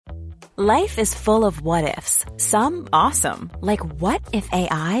Life is full of what-ifs. Some awesome, like what if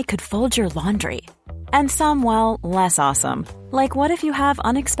AI could fold your laundry? And some, well, less awesome, like what if you have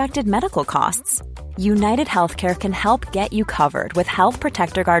unexpected medical costs? United Healthcare can help get you covered with Health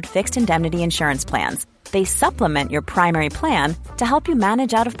Protector Guard fixed indemnity insurance plans. They supplement your primary plan to help you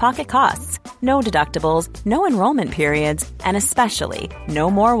manage out-of-pocket costs. No deductibles, no enrollment periods, and especially no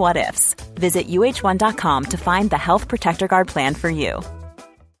more what-ifs. Visit uh1.com to find the Health Protector Guard plan for you.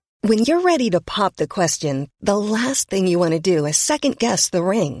 When you're ready to pop the question, the last thing you want to do is second-guess the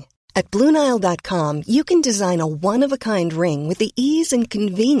ring. At BlueNile.com, you can design a one-of-a-kind ring with the ease and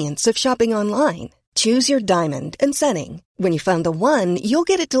convenience of shopping online. Choose your diamond and setting. When you find the one, you'll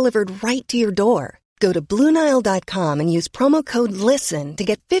get it delivered right to your door. Go to BlueNile.com and use promo code LISTEN to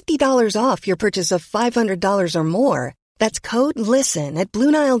get $50 off your purchase of $500 or more. That's code LISTEN at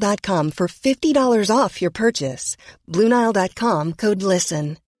BlueNile.com for $50 off your purchase. BlueNile.com, code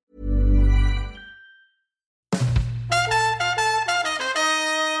LISTEN.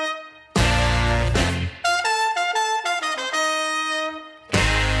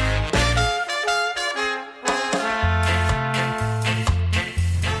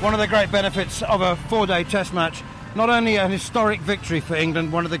 One of the great benefits of a four-day test match, not only an historic victory for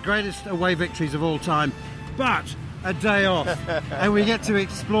England, one of the greatest away victories of all time, but a day off. And we get to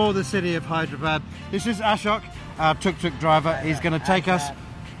explore the city of Hyderabad. This is Ashok, our tuk-tuk driver. He's going to take us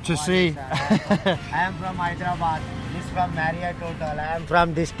to see... I am from Hyderabad. This from Marriott Hotel. I am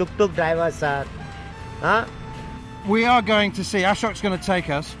from this tuk-tuk driver, sir. Huh? We are going to see... Ashok's going to take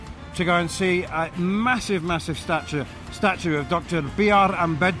us to go and see a massive, massive statue of Dr. B.R.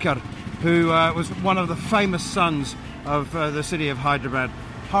 Ambedkar, who was one of the famous sons of the city of Hyderabad.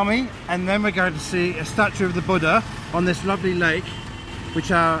 Hami, and then we're going to see a statue of the Buddha on this lovely lake,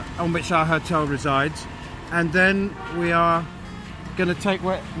 on which our hotel resides, and then we are going to take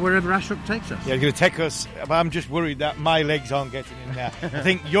wherever Ashok takes us. Yeah, going to take us, but I'm just worried that my legs aren't getting in there. I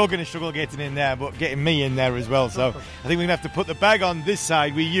think you're going to struggle getting in there, but getting me in there as well. So I think we're going to have to put the bag on this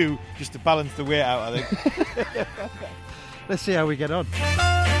side with you just to balance the weight out, I think. Let's see how we get on.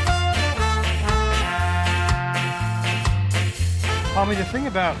 Harmy, the thing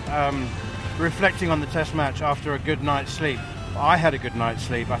about reflecting on the test match after a good night's sleep, I had a good night's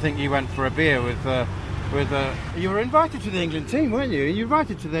sleep. I think you went for a beer with you were invited to the England team, weren't you? You were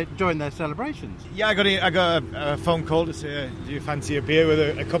invited to join their celebrations. Yeah, I got a phone call to say, do you fancy a beer with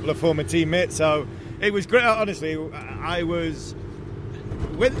a couple of former teammates? So it was great. Honestly, I was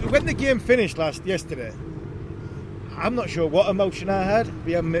when the game finished yesterday. I'm not sure what emotion I had.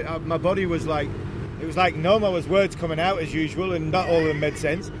 Yeah, my body was like, it was like numb. There was words coming out as usual, and not all of them made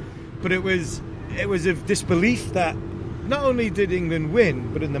sense. But it was of disbelief that not only did England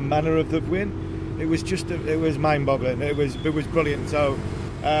win, but in the manner of the win. It was mind-boggling. It was brilliant. So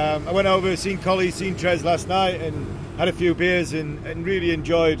I went over, seen Ollie, seen Trez last night, and had a few beers, and really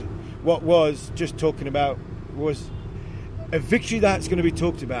enjoyed what was just talking about was a victory that's going to be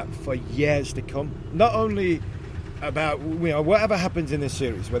talked about for years to come. Not only about whatever happens in this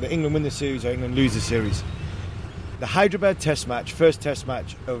series, whether England win the series or England lose the series, the Hyderabad Test match, first Test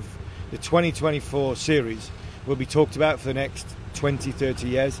match of the 2024 series, will be talked about for the next 20, 30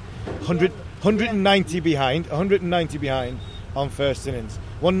 years. 190 behind on first innings.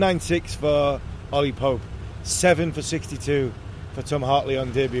 196 for Ollie Pope, 7 for 62 for Tom Hartley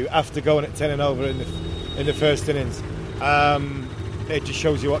on debut after going at 10 and over in the first innings. It just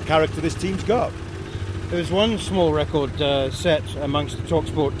shows you what character this team's got. There's one small record set amongst the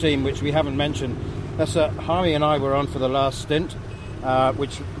TalkSport team which we haven't mentioned. That's Harmy and I were on for the last stint,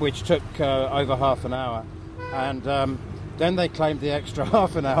 which took over half an hour, and then they claimed the extra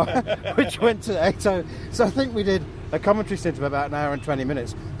half an hour, which went to 8. So I think we did a commentary stint of about an hour and 20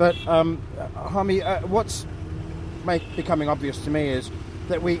 minutes. But Harmy, what's becoming obvious to me is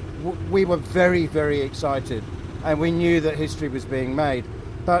that we were very, very excited, and we knew that history was being made.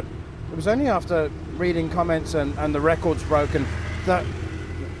 But it was only after reading comments and the records broken that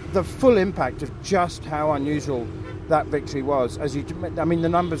the full impact of just how unusual that victory was. The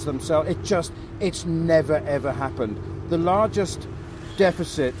numbers themselves, it's never ever happened. The largest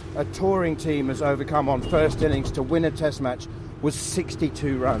deficit a touring team has overcome on first innings to win a test match was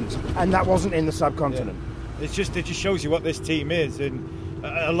 62 runs, and that wasn't in the subcontinent. Yeah. It just shows you what this team is, and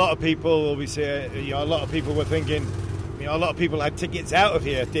a lot of people will be saying, a lot of people were thinking, a lot of people had tickets out of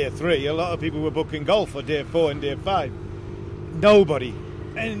here day 3. A lot of people were booking golf for day 4 and day 5. Nobody,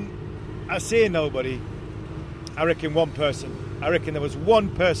 and I say nobody, I reckon one person. I reckon there was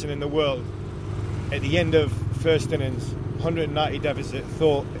one person in the world at the end of first innings, 190 deficit,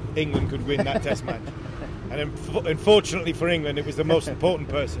 thought England could win that test match. And unfortunately for England, it was the most important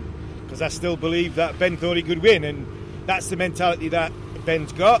person. because I still believe that Ben thought he could win, and that's the mentality that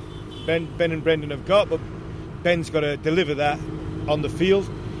Ben's got. Ben and Brendan have got, but Ben's got to deliver that on the field.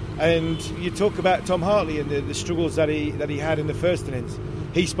 And you talk about Tom Hartley and the struggles that he had in the first innings.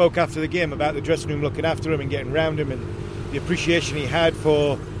 He spoke after the game about the dressing room looking after him and getting round him, and the appreciation he had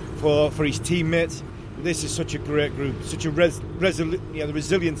for his teammates. This is such a great group, such a the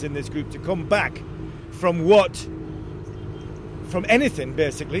resilience in this group to come back from anything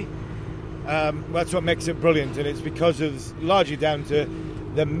basically. That's what makes it brilliant, and it's because of largely down to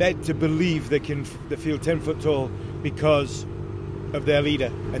they're meant to believe they feel 10 foot tall because of their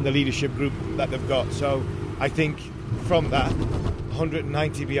leader and the leadership group that they've got. So I think from that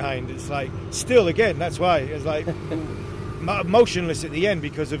 190 behind, it's like still again, that's why it's like motionless at the end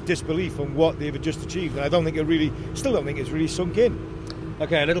because of disbelief on what they've just achieved, and I don't think it's really sunk in.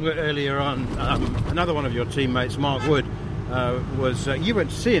 Okay, a little bit earlier on, another one of your teammates, Mark Wood, you went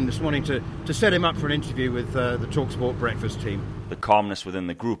to see him this morning to set him up for an interview with the TalkSport breakfast team. The calmness within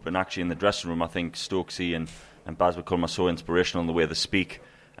the group, and actually in the dressing room, I think Stokesy and Baz McCullum are so inspirational in the way they speak.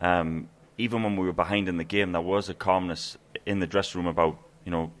 Even when we were behind in the game, there was a calmness in the dressing room about,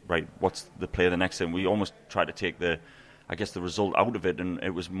 right, what's the play the next thing. We almost tried to take the result out of it, and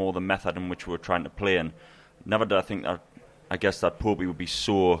it was more the method in which we were trying to play. And never did I think that, that Popey would be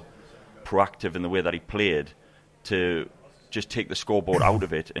so proactive in the way that he played to just take the scoreboard out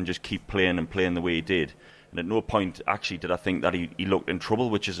of it and just keep playing the way he did. And at no point actually did I think that he looked in trouble,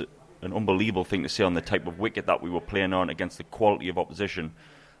 which is an unbelievable thing to say on the type of wicket that we were playing on against the quality of opposition.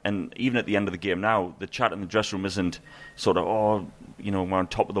 And even at the end of the game now, the chat in the dressing room isn't sort of, we're on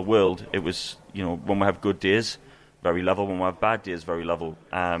top of the world. It was, when we have good days, very level. When we have bad days, very level.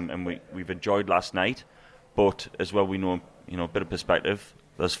 And we've enjoyed last night. But as well, we know, a bit of perspective.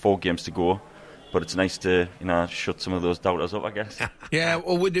 There's 4 games to go. But it's nice to, shut some of those doubters up, I guess. Yeah,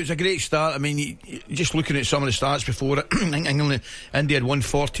 well, it was a great start. I mean, just looking at some of the stats before it, England, India had won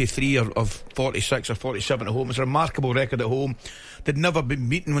 43 of 46 or 47 at home. It's a remarkable record at home. They'd never been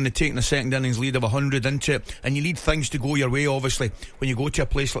beaten when they'd taken a second innings lead of 100 into it. And you need things to go your way, obviously, when you go to a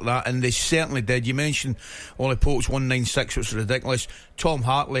place like that. And they certainly did. You mentioned Ollie Pope's 196, which was ridiculous. Tom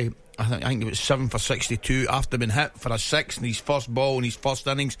Hartley, I think it was 7 for 62 after being hit for a 6 in his first ball in his first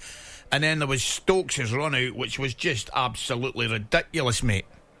innings. And then there was Stokes' run out, which was just absolutely ridiculous, mate.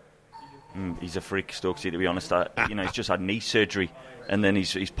 He's a freak, Stokesy, to be honest. He's just had knee surgery, and then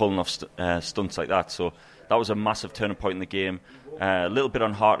he's pulling off stunts like that. So that was a massive turning point in the game. A little bit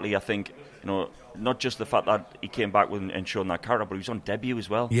on Hartley, I think. Not just the fact that he came back and showing that character, but he was on debut as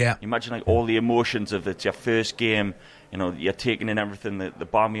well. Yeah. Imagine all the emotions of it's your first game. You're taking in everything. The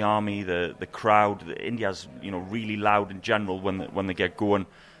Barmy Army, the crowd. India's really loud in general when they get going.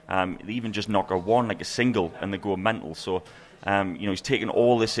 They even just knock a one like a single and they go mental. So he's taken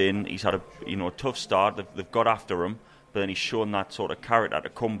all this in. He's had a tough start. They've got after him, but then he's shown that sort of character to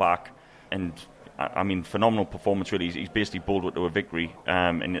come back. And phenomenal performance really. He's basically bowled it to a victory.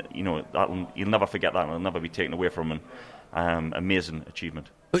 And you'll never forget that. It'll never be taken away from him. Amazing achievement.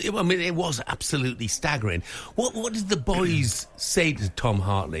 I mean, it was absolutely staggering. What did the boys say to Tom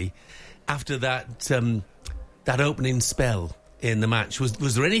Hartley after that opening spell in the match?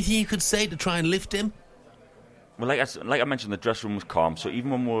 Was there anything you could say to try and lift him? Well, like I mentioned, the dressing room was calm. So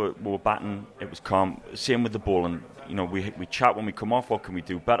even when we were batting, it was calm. Same with the bowling. We chat when we come off. What can we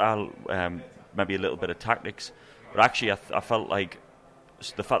do better? Maybe a little bit of tactics. But actually, I felt like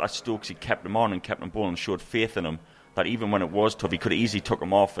the fact that Stokesy kept him on and kept him bowling showed faith in him. That even when it was tough, he could have easily took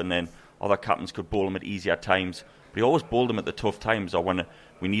him off, and then other captains could bowl him at easier times. But he always bowled him at the tough times, or when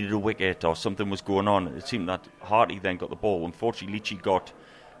we needed a wicket or something was going on. It seemed that Hartley then got the ball. Unfortunately, Leachy got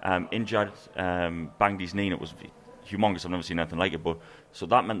injured, banged his knee, and it was humongous. I've never seen anything like it. But so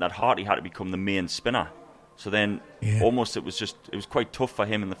that meant that Hartley had to become the main spinner. So then almost it was quite tough for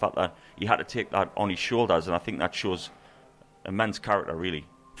him in the fact that he had to take that on his shoulders, and I think that shows immense character, really.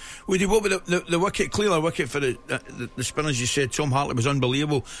 Woody, what about the wicket? Clearly, a wicket for the spinners. You said Tom Hartley was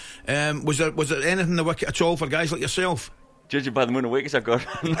unbelievable. Was there anything in the wicket at all for guys like yourself? Judging by the amount of wickets I got,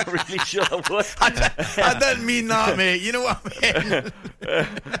 I'm not really sure I was. I didn't mean that, mate. You know what I mean?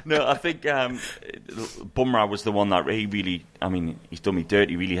 No, I think Bumrah was the one that he really, he's done me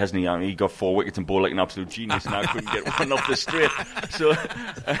dirty, really, hasn't he? He got 4 wickets and bowled like an absolute genius, and I couldn't get one off the straight. So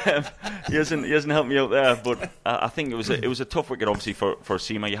he hasn't helped me out there. But I think it was a tough wicket, obviously, for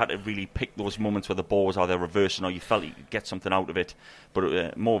Seema. You had to really pick those moments where the ball was either reversing or you felt you could get something out of it.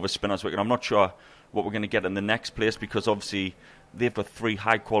 But more of a spinner's wicket. I'm not sure what we're going to get in the next place, because obviously they've got 3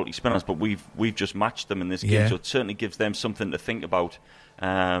 high quality spinners, but we've just matched them in this game, so it certainly gives them something to think about.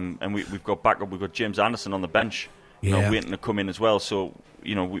 And we've got backup. We've got James Anderson on the bench, waiting to come in as well. So,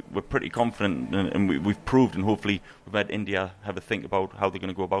 we're pretty confident, and we've proved, and hopefully we've had India have a think about how they're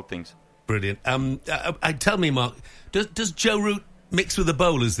going to go about things. Brilliant. Tell me, Mark, does Joe Root mix with the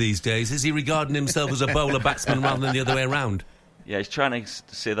bowlers these days? Is he regarding himself as a bowler-batsman rather than the other way around? Yeah, he's trying to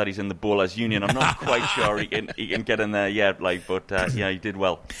say that he's in the bowlers' union. I'm not quite sure he can get in there yet, but he did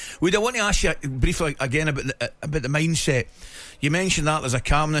well. I want to ask you briefly again about the mindset. You mentioned that there's a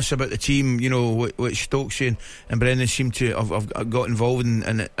calmness about the team, which Stokes and Brendan seem to have got involved in,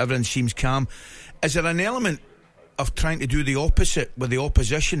 and everyone seems calm. Is there an element of trying to do the opposite with the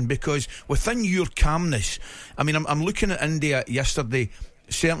opposition? Because within your calmness, I mean, I'm looking at India yesterday,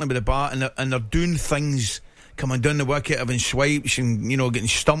 certainly with the bat, and they're doing things, coming down the wicket, having swipes and getting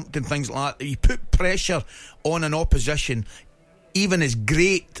stumped and things like that. You put pressure on an opposition, even as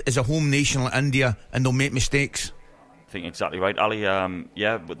great as a home nation like India, and they'll make mistakes. I think exactly right, Ali.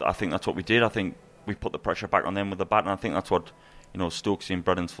 But I think that's what we did. I think we put the pressure back on them with the bat, and I think that's what Stokes and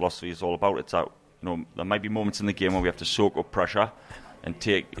Brendan's philosophy is all about. It's that there might be moments in the game where we have to soak up pressure and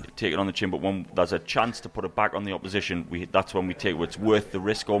take it on the chin, but when there's a chance to put it back on the opposition, that's when we take it. It's worth the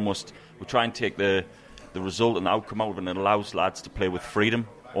risk almost. We try and take the result and the outcome out of it, and it allows lads to play with freedom.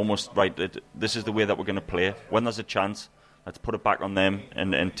 Almost right. This is the way that we're going to play. When there's a chance, let's put it back on them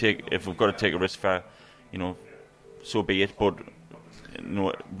and take. If we've got to take a risk, fair, so be it. But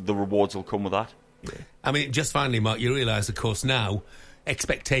the rewards will come with that. I mean, just finally, Mark, you realise, of course, now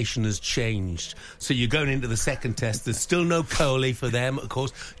expectation has changed. So you're going into the second test. There's still no Kohli for them, of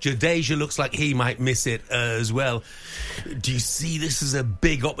course. Jadeja looks like he might miss it as well. Do you see this as a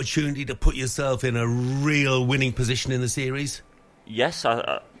big opportunity to put yourself in a real winning position in the series? Yes,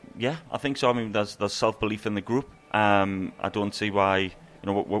 I think so. I mean, there's self-belief in the group. I don't see why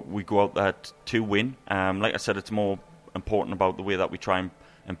we go out there to win. Like I said, it's more important about the way that we try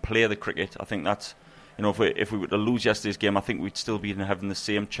and play the cricket. I think that's, if we were to lose yesterday's game, I think we'd still be having the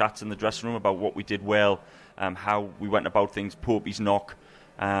same chats in the dressing room about what we did well, how we went about things, Popey's knock.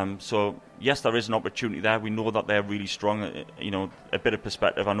 So, yes, there is an opportunity there. We know that they're really strong. A bit of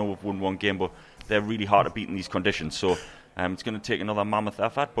perspective, I know we've won one game, but they're really hard to beat in these conditions. So, it's going to take another mammoth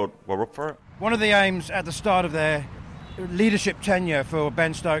effort, but we're up for it. One of the aims at the start of their leadership tenure for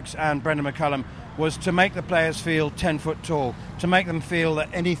Ben Stokes and Brendan McCullum was to make the players feel 10 foot tall, to make them feel that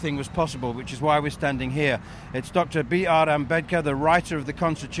anything was possible, which is why we're standing here. It's Dr. B.R. Ambedkar, the writer of the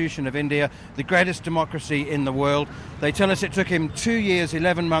Constitution of India, the greatest democracy in the world. They tell us it took him 2 years,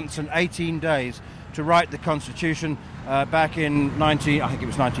 11 months and 18 days to write the Constitution back in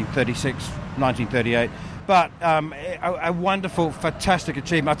 1936, 1938. But a wonderful, fantastic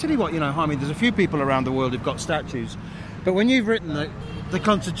achievement. I'll tell you what, Harmy, there's a few people around the world who've got statues, but when you've written the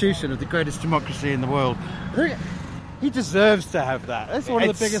Constitution of the greatest democracy in the world, he deserves to have that. That's one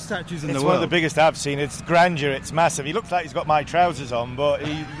of the biggest statues in the world. It's one of the biggest I've seen. It's grandeur, it's massive. He looks like he's got my trousers on, but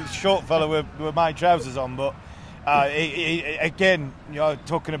he's a short fellow with my trousers on. But again,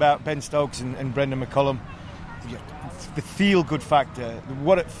 talking about Ben Stokes and Brendan McCullum, the feel-good factor,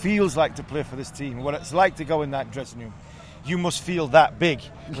 what it feels like to play for this team, what it's like to go in that dressing room. You must feel that big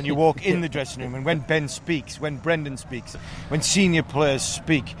when you walk in the dressing room, and when Ben speaks, when Brendan speaks, when senior players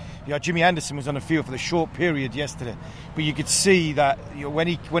speak. Jimmy Anderson was on the field for the short period yesterday, but you could see that when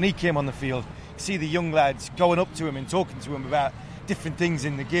he came on the field, see the young lads going up to him and talking to him about different things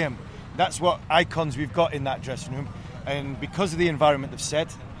in the game. That's what icons we've got in that dressing room, and because of the environment they've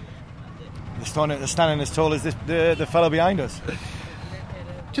set, they're standing as tall as the fellow behind us.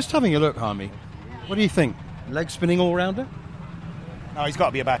 Just having a look, Harmy, what do you think? Leg spinning all rounder? No, he's got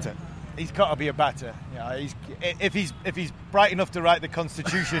to be a batter. He's got to be a batter. If he's bright enough to write the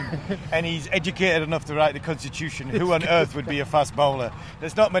Constitution and he's educated enough to write the Constitution, who on earth would be a fast bowler?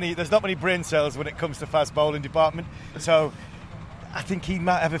 There's not many brain cells when it comes to fast bowling department. So I think he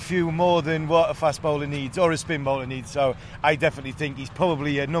might have a few more than what a fast bowler needs or a spin bowler needs. So I definitely think he's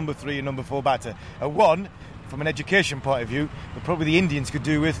probably a number 3 and number 4 batter. A 1, from an education point of view, but probably the Indians could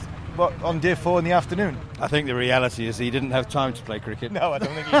do with on day 4 in the afternoon. I think the reality is he didn't have time to play cricket. No, I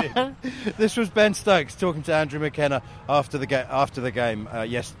don't think he did. This was Ben Stokes talking to Andrew McKenna after the game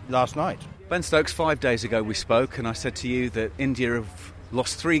last night. Ben Stokes, 5 days ago we spoke, and I said to you that India have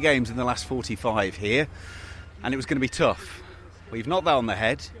lost 3 games in the last 45 here, and it was going to be tough. Well, you've knocked that on the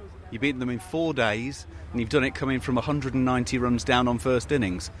head. You've beaten them in 4 days, and you've done it coming from 190 runs down on first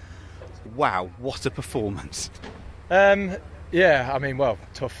innings. Wow, what a performance. Yeah, I mean,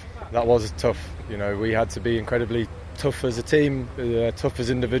 tough. That was tough. We had to be incredibly tough as a team, tough as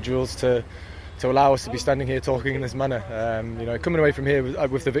individuals to allow us to be standing here talking in this manner. Coming away from here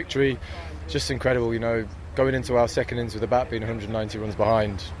with the victory, just incredible. Going into our second innings with the bat being 190 runs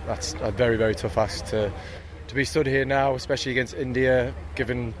behind, that's a very, very tough ask to to be stood here now, especially against India,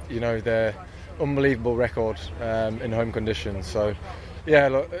 given their unbelievable record in home conditions. So yeah,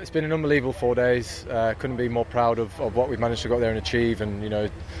 look, it's been an unbelievable 4 days. Couldn't be more proud of what we've managed to go there and achieve,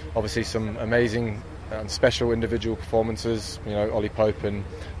 and obviously some amazing and special individual performances. Ollie Pope and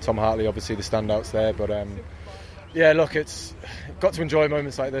Tom Hartley, obviously the standouts there. But yeah, look, it's got to enjoy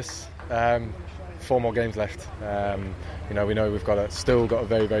moments like this. 4 more games left. We know we've still got a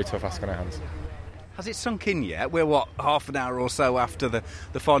very, very tough task on our hands. Has it sunk in yet? We're half an hour or so after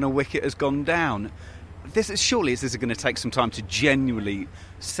the final wicket has gone down. This is going to take some time to genuinely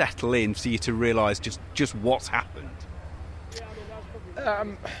settle in for you to realise just what's happened.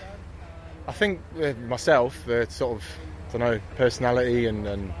 I think with myself, the sort of personality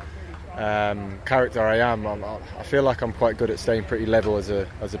and character I am, I feel like I'm quite good at staying pretty level as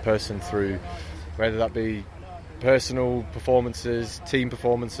a person through, whether that be personal performances, team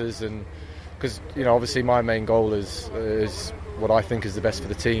performances, and because obviously my main goal is what I think is the best for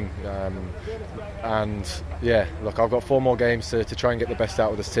the team. And yeah, look, I've got 4 more games to try and get the best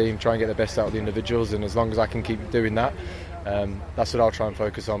out of this team, try and get the best out of the individuals, and as long as I can keep doing that, that's what I'll try and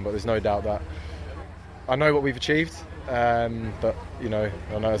focus on. But there's no doubt that I know what we've achieved, but I know,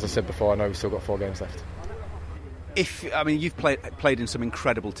 as I said before, I know we've still got 4 games left. You've played in some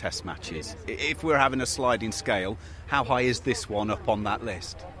incredible test matches. If we're having a sliding scale, how high is this one up on that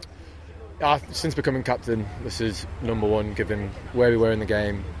list? Since becoming captain, this is number 1, given where we were in the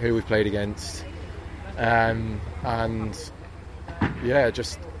game, who we've played against, and yeah,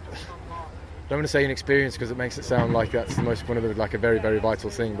 just don't want to say inexperience because it makes it sound like that's a very, very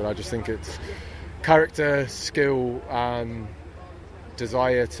vital thing. But I just think it's character, skill, and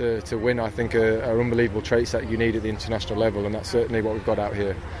desire to win. I think are unbelievable traits that you need at the international level, and that's certainly what we've got out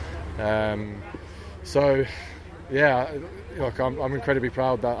here. So yeah, look, I'm incredibly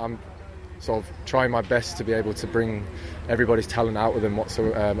proud that I'm sort of trying my best to be able to bring everybody's talent out of them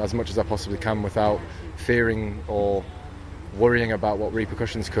as much as I possibly can, without fearing or worrying about what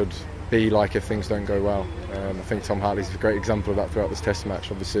repercussions could be like if things don't go well. I think Tom Hartley's a great example of that throughout this test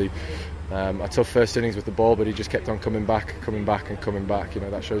match. Obviously a tough first innings with the ball, but he just kept on coming back.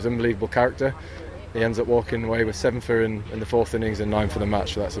 That shows unbelievable character. He ends up walking away with 7 for in the 4th innings and 9 for the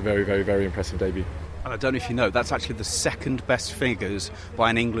match, so that's a very, very, very impressive debut. And I don't know if you know, that's actually the second best figures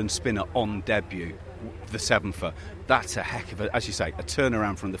by an England spinner on debut, the 7 for. That's a heck of as you say, a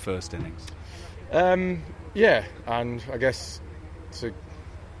turnaround from the first innings. Yeah, and I guess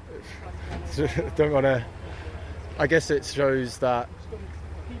I guess it shows that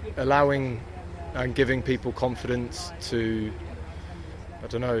allowing and giving people confidence to,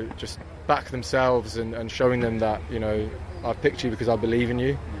 just back themselves and showing them that, I've picked you because I believe in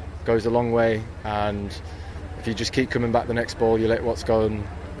you, goes a long way. And if you just keep coming back the next ball, you let what's go,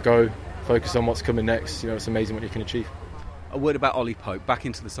 focus on what's coming next, it's amazing what you can achieve. A word about Ollie Pope, back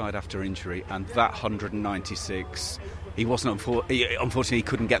into the side after injury, and that 196, he wasn't unfortunately he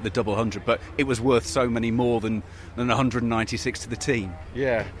couldn't get the double 100, but it was worth so many more than 196 to the team.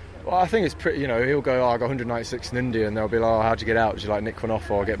 Yeah, well, I think it's pretty, he'll go, I got 196 in India, and they'll be like, how'd you get out? Did you nick one off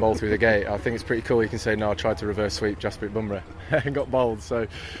or get bowled through the gate? I think it's pretty cool. You can say, no, I tried to reverse sweep Jasprit Bumrah and got bowled. So,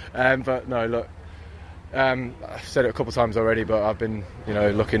 but no, look, I've said it a couple of times already, but I've been,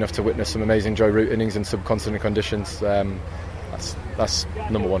 lucky enough to witness some amazing Joe Root innings in subcontinent conditions. That's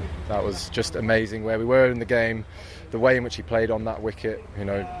number 1. That was just amazing where we were in the game, the way in which he played on that wicket.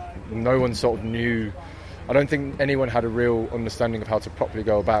 No one sort of knew. I don't think anyone had a real understanding of how to properly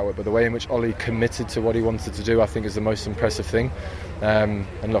go about it, but the way in which Ollie committed to what he wanted to do, I think, is the most impressive thing. And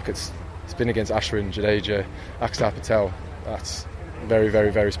look, it's been against Ashwin, Jadeja, Akshar Patel. That's very,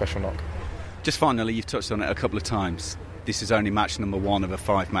 very, very special knock. Just finally, you've touched on it a couple of times. This is only match number 1 of a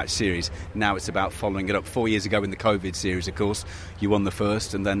 5-match series. Now it's about following it up. 4 years ago in the COVID series, of course, you won the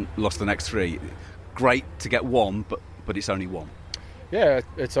first and then lost the next 3. Great to get 1, but it's only 1. Yeah,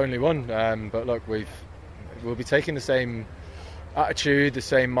 it's only 1. But look, we'll be taking the same attitude, the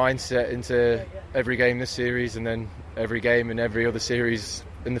same mindset into every game this series, and then every game in every other series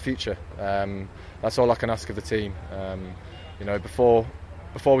in the future. That's all I can ask of the team.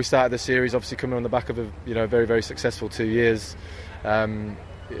 Before we started this series, obviously coming on the back of a very, very successful 2 years,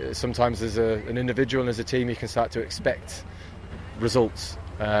 sometimes as an individual and as a team you can start to expect results.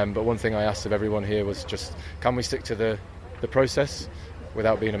 But one thing I asked of everyone here was just, can we stick to the process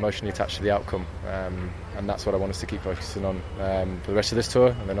without being emotionally attached to the outcome? And that's what I want us to keep focusing on for the rest of this tour,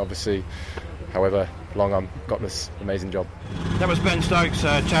 and then obviously however long I've got this amazing job. That was Ben Stokes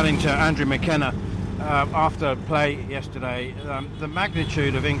chatting to Andrew McKenna after play yesterday. The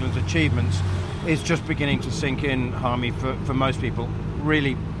magnitude of England's achievements is just beginning to sink in, Harmy, for most people.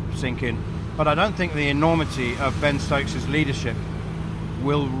 Really sink in. but I don't think the enormity of Ben Stokes' leadership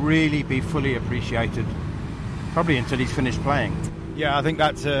will really be fully appreciated, probably until he's finished playing. Yeah, I think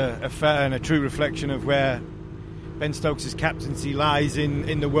that's a fair and a true reflection of where Ben Stokes' captaincy lies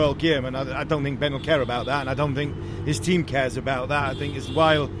in the world game, and I don't think Ben will care about that, and I don't think his team cares about that. I think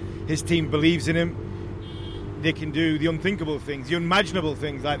while his team believes in him, they can do the unthinkable things, the unimaginable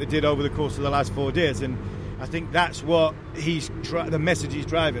things like they did over the course of the last 4 days, and I think that's what the message he's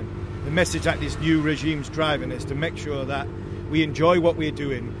driving. The message that this new regime's driving is to make sure that we enjoy what we're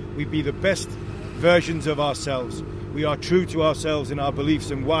doing, we be the best versions of ourselves, we are true to ourselves in our beliefs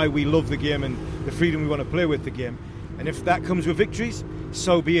and why we love the game and the freedom we want to play with the game. And if that comes with victories,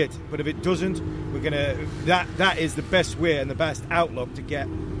 so be it. But if it doesn't, that is the best way and the best outlook to get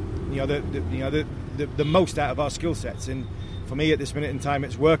the most out of our skill sets. And for me, at this minute in time,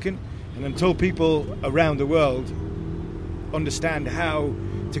 it's working. And until people around the world understand how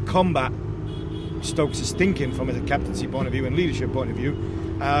to combat Stokes' thinking from a captaincy point of view and leadership point of view,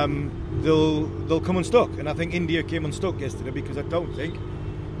 they'll come unstuck. And I think India came unstuck yesterday because I don't think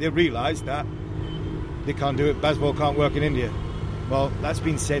they realised that they can't do it. Baseball can't work in India. Well, that's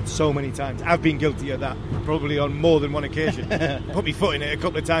been said so many times. I've been guilty of that, probably on more than one occasion. Put my foot in it a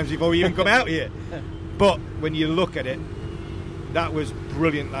couple of times before we even come out here. But when you look at it, that was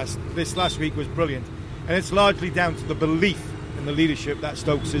brilliant. This last week was brilliant. And it's largely down to the belief and the leadership that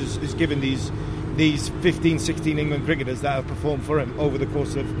Stokes is given these 15, 16 England cricketers that have performed for him over the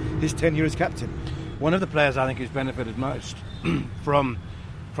course of his tenure as captain. One of the players I think who's benefited most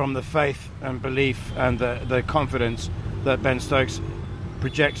from the faith and belief and the confidence that Ben Stokes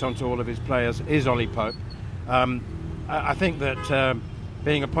projects onto all of his players is Ollie Pope. I think that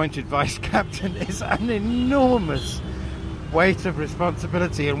being appointed vice captain is an enormous weight of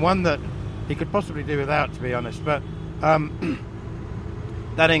responsibility, and one that he could possibly do without, to be honest. But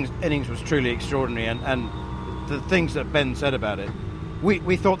that innings was truly extraordinary, and the things that Ben said about it,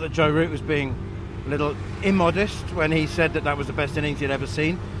 we thought that Joe Root was being a little immodest when he said that was the best innings he'd ever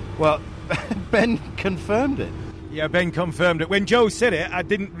seen. Well, Ben confirmed it. Yeah, Ben confirmed it. When Joe said it, I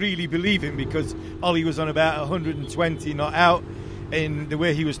didn't really believe him because Ollie was on about 120 not out in the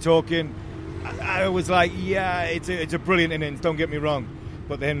way he was talking. I was like, yeah, it's a brilliant innings, don't get me wrong.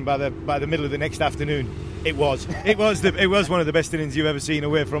 But then by the middle of the next afternoon, it was one of the best innings you've ever seen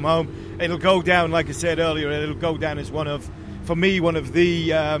away from home. It'll go down, like I said earlier, it'll go down as one of the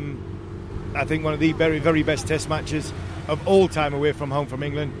very, very best Test matches of all time away from home from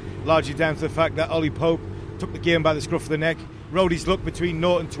England, largely down to the fact that Ollie Pope took the game by the scruff of the neck, rode his luck between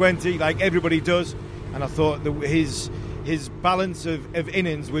 0 and 20 like everybody does, and I thought that his balance of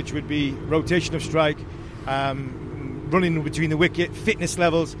innings, which would be rotation of strike, running between the wicket, fitness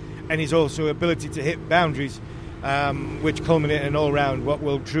levels, and his also ability to hit boundaries, which culminate in all round what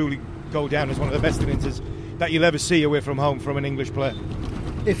will truly go down as one of the best innings that you'll ever see away from home from an English player.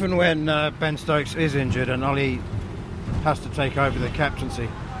 If and when Ben Stokes is injured and Ollie has to take over the captaincy,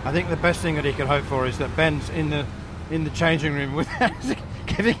 I think the best thing that he could hope for is that Ben's in the changing room with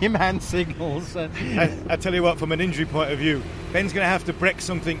giving him hand signals. I tell you what, from an injury point of view, Ben's going to have to break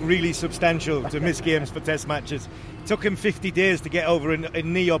something really substantial to miss games for Test matches. It took him 50 days to get over a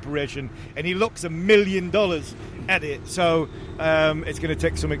knee operation, and he looks $1 million at it. So it's going to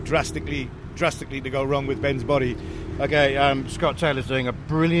take something drastically to go wrong with Ben's body. Okay, Scott Taylor's doing a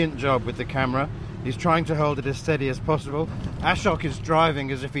brilliant job with the camera. He's trying to hold it as steady as possible. Ashok is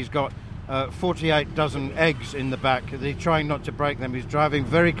driving as if he's got 48 dozen eggs in the back. He's trying not to break them. He's driving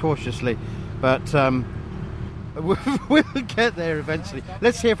very cautiously, but we'll get there eventually.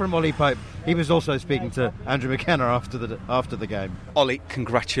 Let's hear from Ollie Pope. He was also speaking to Andrew McKenna after the game. Ollie,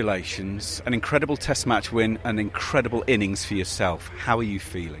 congratulations. An incredible Test match win, an incredible innings for yourself. How are you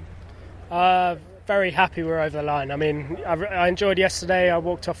feeling? Very happy we're over the line. I mean, I enjoyed yesterday. I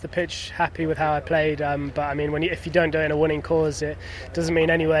walked off the pitch happy with how I played. But I mean, if you don't do it in a winning cause, it doesn't mean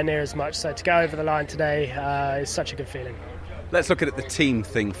anywhere near as much. So to go over the line today is such a good feeling. Let's look at the team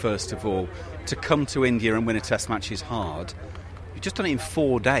thing first of all. To come to India and win a Test match is hard. You've just done it in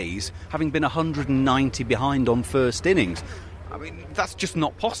 4 days, having been 190 behind on first innings. I mean, that's just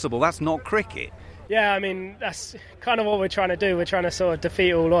not possible. That's not cricket. Yeah, I mean, that's kind of what we're trying to do. We're trying to sort of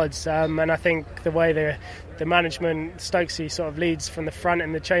defeat all odds. And I think the way the management, Stokesy, sort of leads from the front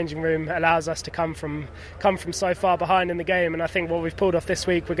in the changing room allows us to come from so far behind in the game. And I think what we've pulled off this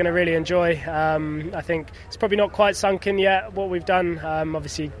week, we're going to really enjoy. I think it's probably not quite sunk in yet what we've done.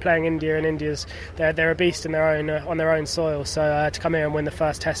 Obviously, playing India, and they're a beast in their own on their own soil. So to come here and win the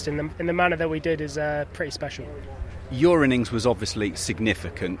first Test in the manner that we did is pretty special. Your innings was obviously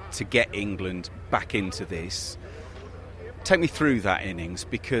significant to get England back into this. Take me through that innings,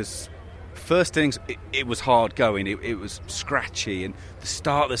 because First innings, it was hard going. It was scratchy, and the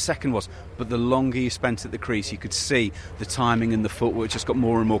start of the second was. But the longer you spent at the crease, you could see the timing and the footwork just got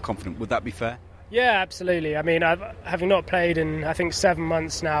more and more confident. Would that be fair? Yeah, absolutely. I mean, having not played in, I think, 7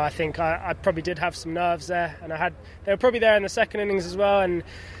 months now, I think I probably did have some nerves there. And they were probably there in the second innings as well. And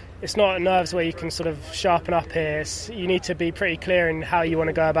it's not nerves where you can sort of sharpen up here. You need to be pretty clear in how you want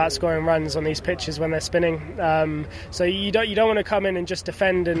to go about scoring runs on these pitches when they're spinning. So you don't want to come in and just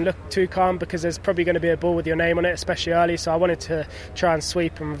defend and look too calm, because there's probably going to be a ball with your name on it, especially early. So I wanted to try and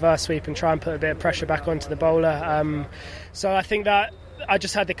sweep and reverse sweep and try and put a bit of pressure back onto the bowler. So I think that I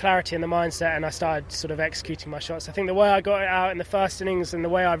just had the clarity and the mindset, and I started sort of executing my shots. I think the way I got it out in the first innings and the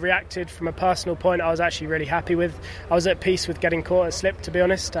way I reacted from a personal point, I was actually really happy with. I was at peace with getting caught at slip, to be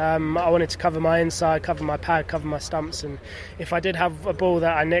honest. I wanted to cover my inside, cover my pad, cover my stumps, and if I did have a ball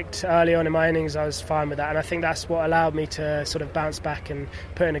that I nicked early on in my innings, I was fine with that, and I think that's what allowed me to sort of bounce back and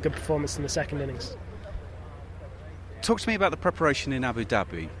put in a good performance in the second innings. Talk to me about the preparation in Abu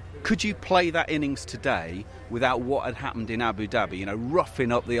Dhabi. Could you play that innings today without what had happened in Abu Dhabi? You know,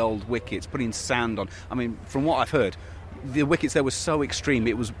 roughing up the old wickets, putting sand on. I mean, from what I've heard, the wickets there were so extreme,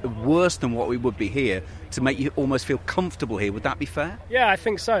 it was worse than what we would be here to make you almost feel comfortable here. Would that be fair? Yeah, I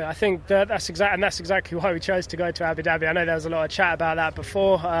think so. I think that's exactly why we chose to go to Abu Dhabi. I know there was a lot of chat about that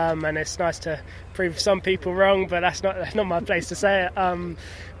before, and it's nice to prove some people wrong, but that's not my place to say it.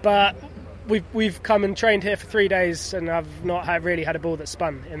 But we've come and trained here for 3 days, and I've not really had a ball that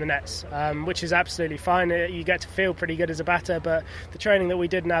spun in the nets, which is absolutely fine. You get to feel pretty good as a batter, but the training that we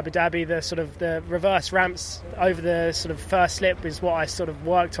did in Abu Dhabi, the reverse ramps over the sort of first slip is what I sort of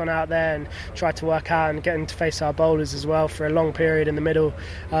worked on out there and tried to work out and getting to face our bowlers as well for a long period in the middle.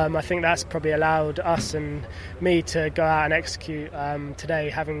 I think that's probably allowed us and me to go out and execute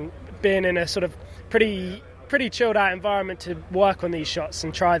today, having been in a sort of pretty chilled out environment to work on these shots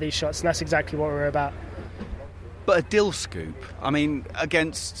and try these shots, and that's exactly what we're about. But a dill scoop, I mean,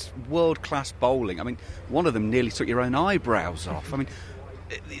 against world-class bowling, I mean, one of them nearly took your own eyebrows off. I mean,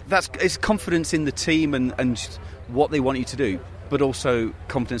 it's confidence in the team and what they want you to do, but also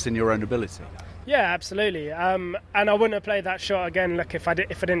confidence in your own ability. Yeah, absolutely. And I wouldn't have played that shot again. Look, if I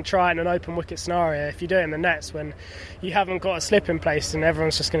didn't try it in an open wicket scenario, if you do it in the nets when you haven't got a slip in place, and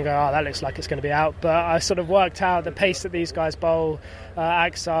everyone's just going to go, oh, that looks like it's going to be out. But I sort of worked out the pace that these guys bowl,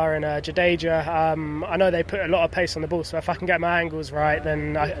 Aksar and Jadeja. I know they put a lot of pace on the ball, so if I can get my angles right,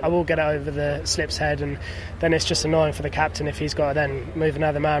 then I will get it over the slip's head, and then it's just annoying for the captain if he's got to then move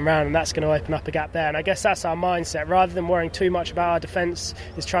another man round, and that's going to open up a gap there. And I guess that's our mindset. Rather than worrying too much about our defence,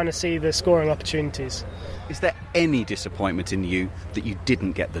 is trying to see the scoring opportunities. Is there any disappointment in you that you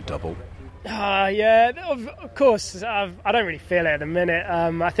didn't get the double? Yeah, of course. I don't really feel it at the minute.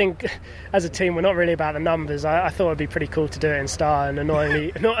 I think as a team we're not really about the numbers. I thought it'd be pretty cool to do it in Star, and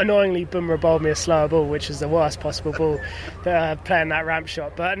annoyingly Bumrah bowled me a slower ball, which is the worst possible ball, playing that ramp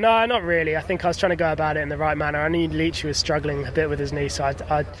shot. But no, not really. I think I was trying to go about it in the right manner. I knew Leach was struggling a bit with his knee, so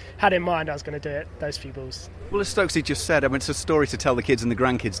I had in mind I was going to do it, those few balls. Well, as Stokesy just said, I mean, it's a story to tell the kids and the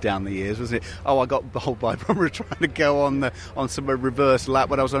grandkids down the years, wasn't it? Oh, I got bowled by Bumrah trying to go on some reverse lap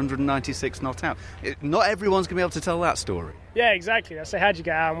when I was 196 not out. Not everyone's going to be able to tell that story. Yeah, exactly. I say, how'd you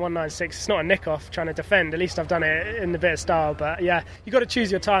get out on 196? It's not a nick-off trying to defend. At least I've done it in a bit of style. But yeah, you've got to choose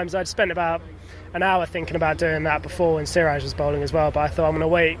your times. I'd spent about an hour thinking about doing that before when Siraj was bowling as well. But I thought I'm going to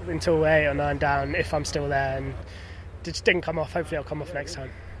wait until 8 or 9 down if I'm still there. And it just didn't come off. Hopefully I'll come off next time.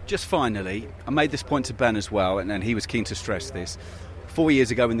 Just finally, I made this point to Ben as well, and he was keen to stress this. 4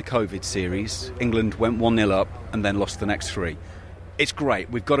 years ago in the COVID series, England went 1-0 up and then lost the next 3. It's great.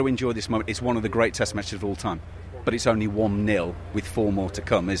 We've got to enjoy this moment. It's one of the great test matches of all time. But it's only 1-0 with 4 more to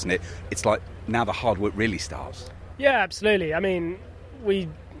come, isn't it? It's like now the hard work really starts. Yeah, absolutely. I mean, we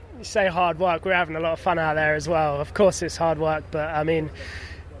say hard work. We're having a lot of fun out there as well. Of course it's hard work, but I mean,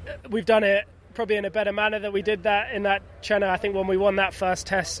 we've done it probably in a better manner that we did that in that Chennai. I think when we won that first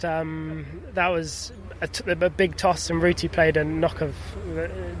test, that was a big toss, and Ruti played a knock of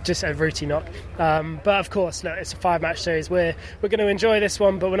just a Ruti knock. But of course, look, it's a 5-match series. We're going to enjoy this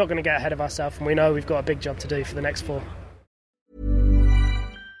one, but we're not going to get ahead of ourselves, and we know we've got a big job to do for the next 4.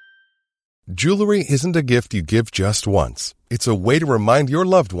 Jewelry isn't a gift you give just once. It's a way to remind your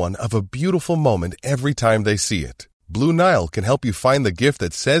loved one of a beautiful moment every time they see it. Blue Nile can help you find the gift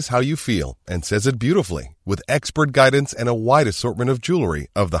that says how you feel and says it beautifully, with expert guidance and a wide assortment of jewelry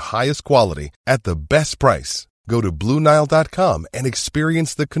of the highest quality at the best price. Go to BlueNile.com and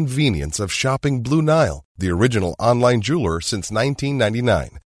experience the convenience of shopping Blue Nile, the original online jeweler since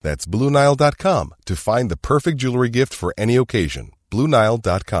 1999. That's BlueNile.com to find the perfect jewelry gift for any occasion.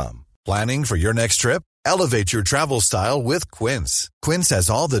 BlueNile.com. Planning for your next trip? Elevate your travel style with Quince. Quince has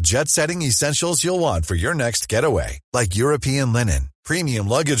all the jet-setting essentials you'll want for your next getaway, like European linen, premium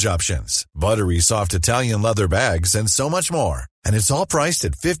luggage options, buttery soft Italian leather bags, and so much more. And it's all priced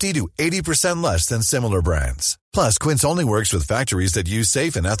at 50 to 80% less than similar brands. Plus, Quince only works with factories that use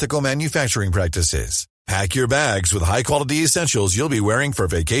safe and ethical manufacturing practices. Pack your bags with high-quality essentials you'll be wearing for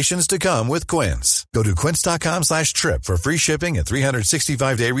vacations to come with Quince. Go to quince.com/trip for free shipping and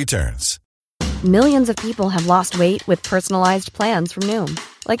 365-day returns. Millions of people have lost weight with personalized plans from Noom.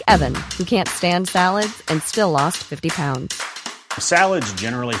 Like Evan, who can't stand salads and still lost 50 pounds. Salads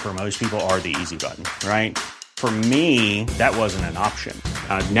generally for most people are the easy button, right? For me, that wasn't an option.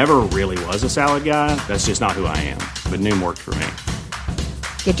 I never really was a salad guy. That's just not who I am. But Noom worked for me.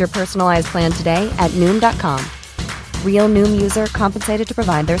 Get your personalized plan today at Noom.com. Real Noom user compensated to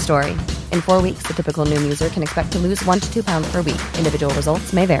provide their story. In 4 weeks, the typical Noom user can expect to lose 1 to 2 pounds per week. Individual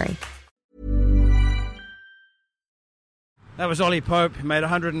results may vary. That was Ollie Pope, who made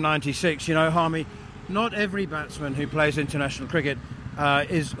 196. You know, Harmy, not every batsman who plays international cricket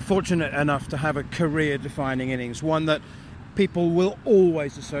is fortunate enough to have a career-defining innings, one that people will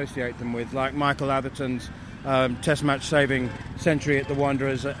always associate them with, like Michael Atherton's Test match saving century at the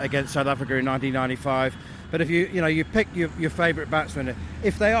Wanderers against South Africa in 1995. But if you pick your favourite batsman,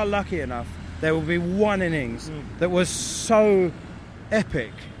 if they are lucky enough, there will be one innings that was so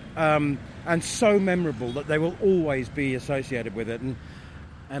epic and so memorable that they will always be associated with it.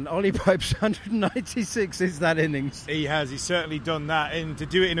 And Ollie Pope's 196 is that innings. He has. He's certainly done that. And to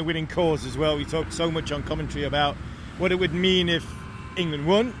do it in a winning cause as well. We talked so much on commentary about what it would mean if England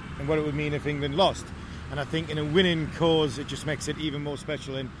won and what it would mean if England lost. And I think in a winning cause, it just makes it even more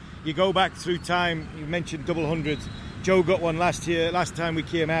special. And you go back through time, you mentioned double hundreds. Joe got one last time we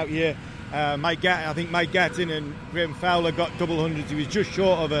came out here. I think Mike Gatton and Graham Fowler got double hundreds. He was just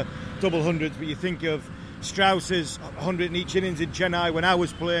short of a double hundreds. But you think of Strauss's 100 in each innings in Chennai when I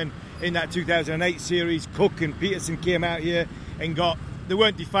was playing in that 2008 series. Cook and Peterson came out here and they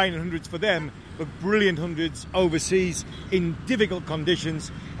weren't defining hundreds for them, but brilliant hundreds overseas in difficult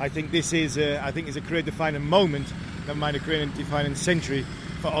conditions. I think this is a career-defining moment, never mind a career-defining century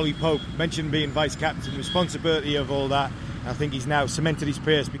for Ollie Pope. Mentioned being vice-captain, responsibility of all that. I think he's now cemented his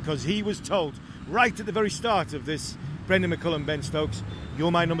place because he was told right at the very start of this, Brendan McCullum, Ben Stokes,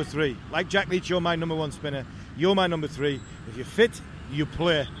 you're my number 3. Like Jack Leach, you're my number 1 spinner. You're my number 3. If you're fit, you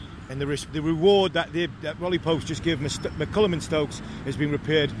play. And the reward that Ollie Pope's just given McCullum and Stokes has been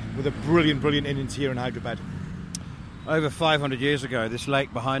repaired with a brilliant innings here in Hyderabad. Over 500 years ago, this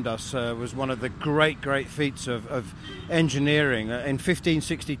lake behind us was one of the great feats of engineering. In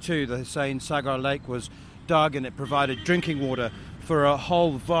 1562, the Hussain Sagar Lake was dug and it provided drinking water for a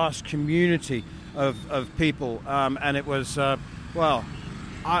whole vast community of people. And it was, I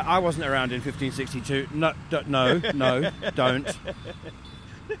wasn't around in 1562. No, don't.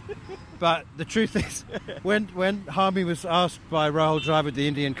 But the truth is, when Harmy was asked by Rahul Dravid, the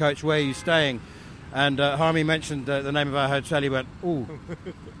Indian coach, where are you staying? And Harmy mentioned the name of our hotel, he went, ooh.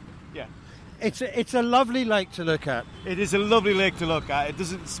 Yeah. It's a lovely lake to look at. It is a lovely lake to look at. It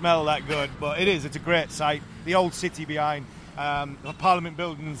doesn't smell that good, but it is. It's a great sight. The old city behind, the Parliament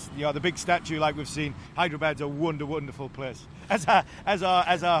buildings, the big statue like we've seen. Hyderabad's a wonderful place. As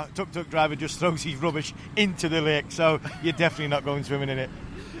our tuk-tuk driver just throws his rubbish into the lake, so you're definitely not going swimming in it.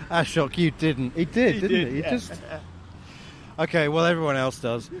 Ashok, you didn't. He did, didn't he? Yeah. Okay, well, everyone else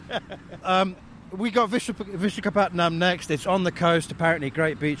does. We got Visakhapatnam next. It's on the coast, apparently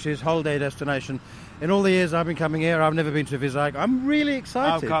great beaches, holiday destination. In all the years I've been coming here, I've never been to Vizag. I'm really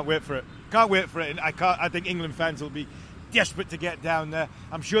excited. I can't wait for it. I think England fans will be desperate to get down there.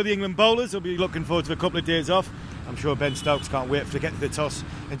 I'm sure the England bowlers will be looking forward to a couple of days off. I'm sure Ben Stokes can't wait to get to the toss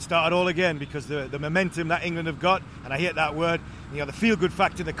and start it all again because the momentum that England have got, and I hate that word, the feel-good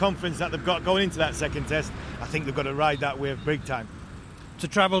factor, the confidence that they've got going into that second test, I think they've got to ride that wave big time. It's a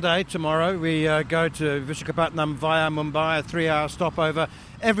travel day tomorrow. We go to Visakhapatnam via Mumbai, a 3-hour stopover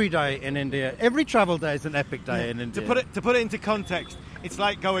every day in India. Every travel day is an epic day in India. To put it into context, it's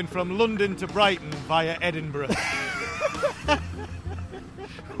like going from London to Brighton via Edinburgh.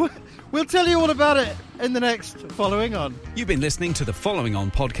 We'll tell you all about it in the next Following On. You've been listening to the Following On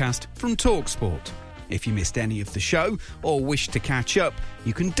podcast from TalkSport. If you missed any of the show or wish to catch up,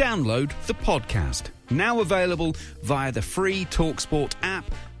 you can download the podcast. Now available via the free TalkSport app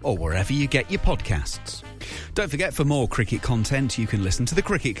or wherever you get your podcasts. Don't forget, for more cricket content, you can listen to The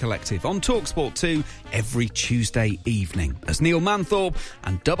Cricket Collective on TalkSport 2 every Tuesday evening, as Neil Manthorpe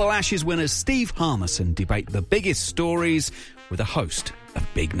and Double Ashes winners Steve Harmison debate the biggest stories with a host of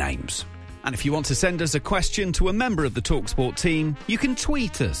big names. And if you want to send us a question to a member of the TalkSport team, you can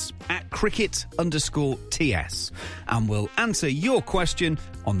tweet us at cricket_TS and we'll answer your question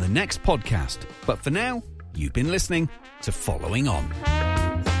on the next podcast. But for now, you've been listening to Following On.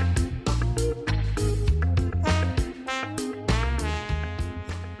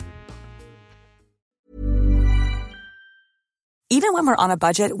 Even when we're on a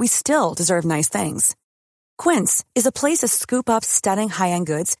budget, we still deserve nice things. Quince is a place to scoop up stunning high-end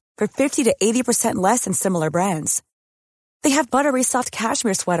goods for 50 to 80% less than similar brands. They have buttery soft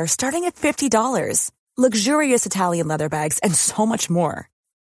cashmere sweaters starting at $50, luxurious Italian leather bags, and so much more.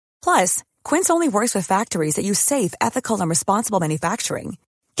 Plus, Quince only works with factories that use safe, ethical, and responsible manufacturing.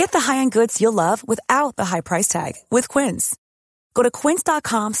 Get the high-end goods you'll love without the high price tag with Quince. Go to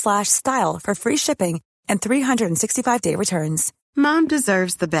quince.com/style for free shipping and 365-day returns. Mom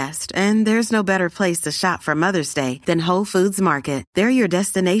deserves the best, and there's no better place to shop for Mother's Day than Whole Foods Market. They're your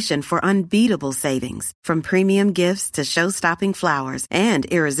destination for unbeatable savings, from premium gifts to show-stopping flowers and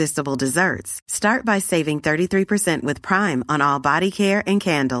irresistible desserts. Start by saving 33% with Prime on all body care and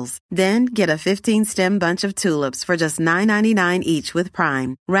candles. Then get a 15-stem bunch of tulips for just $9.99 each with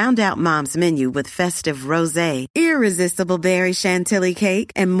Prime. Round out Mom's menu with festive rosé, irresistible berry chantilly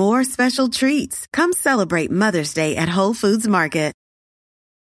cake, and more special treats. Come celebrate Mother's Day at Whole Foods Market.